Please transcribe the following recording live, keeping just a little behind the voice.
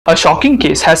A shocking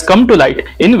case has come to light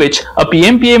in which a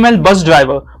PMPML bus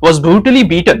driver was brutally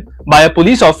beaten by a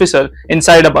police officer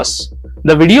inside a bus.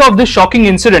 The video of this shocking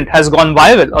incident has gone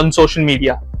viral on social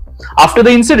media. After the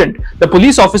incident, the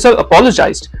police officer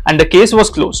apologized and the case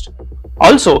was closed.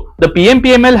 Also, the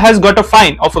PMPML has got a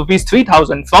fine of Rs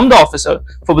 3,000 from the officer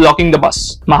for blocking the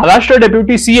bus. Maharashtra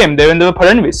Deputy CM Devendra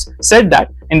Fadnavis said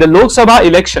that in the Lok Sabha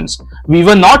elections, we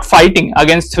were not fighting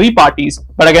against three parties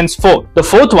but against four. The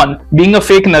fourth one being a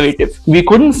fake narrative. We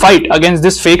couldn't fight against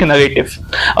this fake narrative.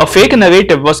 A fake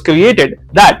narrative was created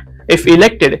that if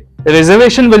elected,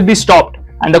 reservation will be stopped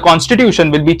and the constitution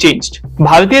will be changed.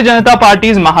 Bharatiya Janata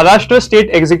Party's Maharashtra State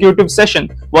Executive Session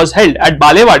was held at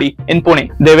Balewadi in Pune.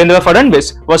 Devendra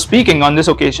Fadnavis was speaking on this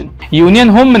occasion. Union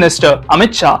Home Minister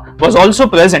Amit Shah was also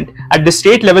present at the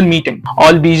state level meeting.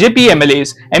 All BJP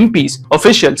MLAs, MPs,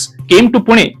 officials came to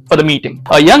Pune for the meeting.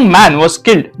 A young man was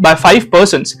killed by 5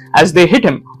 persons as they hit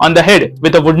him on the head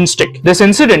with a wooden stick. This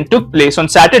incident took place on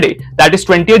Saturday, that is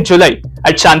 20th July,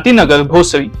 at Shantinagar,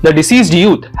 Bhosari. The deceased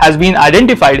youth has been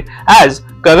identified as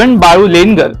Karan Baru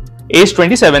Lengar, age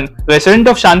 27, resident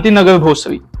of Shantinagar,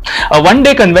 Bhosari. A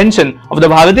one-day convention of the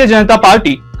Bharatiya Janata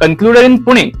Party concluded in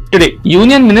Pune today.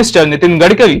 Union Minister Nitin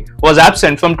Gadkari was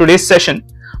absent from today's session,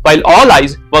 while all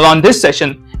eyes were on this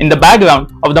session in the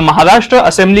background of the Maharashtra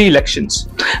Assembly elections.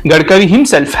 Gadkari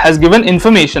himself has given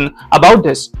information about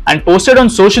this and posted on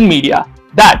social media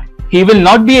that he will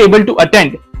not be able to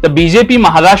attend the BJP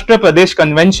Maharashtra Pradesh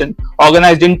Convention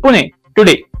organized in Pune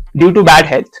today due to bad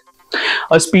health.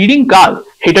 A speeding car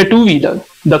hit a two-wheeler.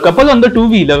 The couple on the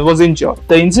two-wheeler was injured.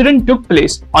 The incident took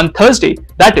place on Thursday,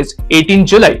 that is 18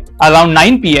 July, around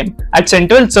 9 p.m. at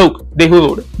Central Chowk, Dehu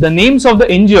Road. The names of the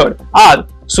injured are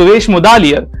Suresh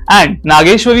Mudaliar and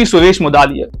Nageshwari Suresh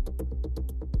Mudaliar.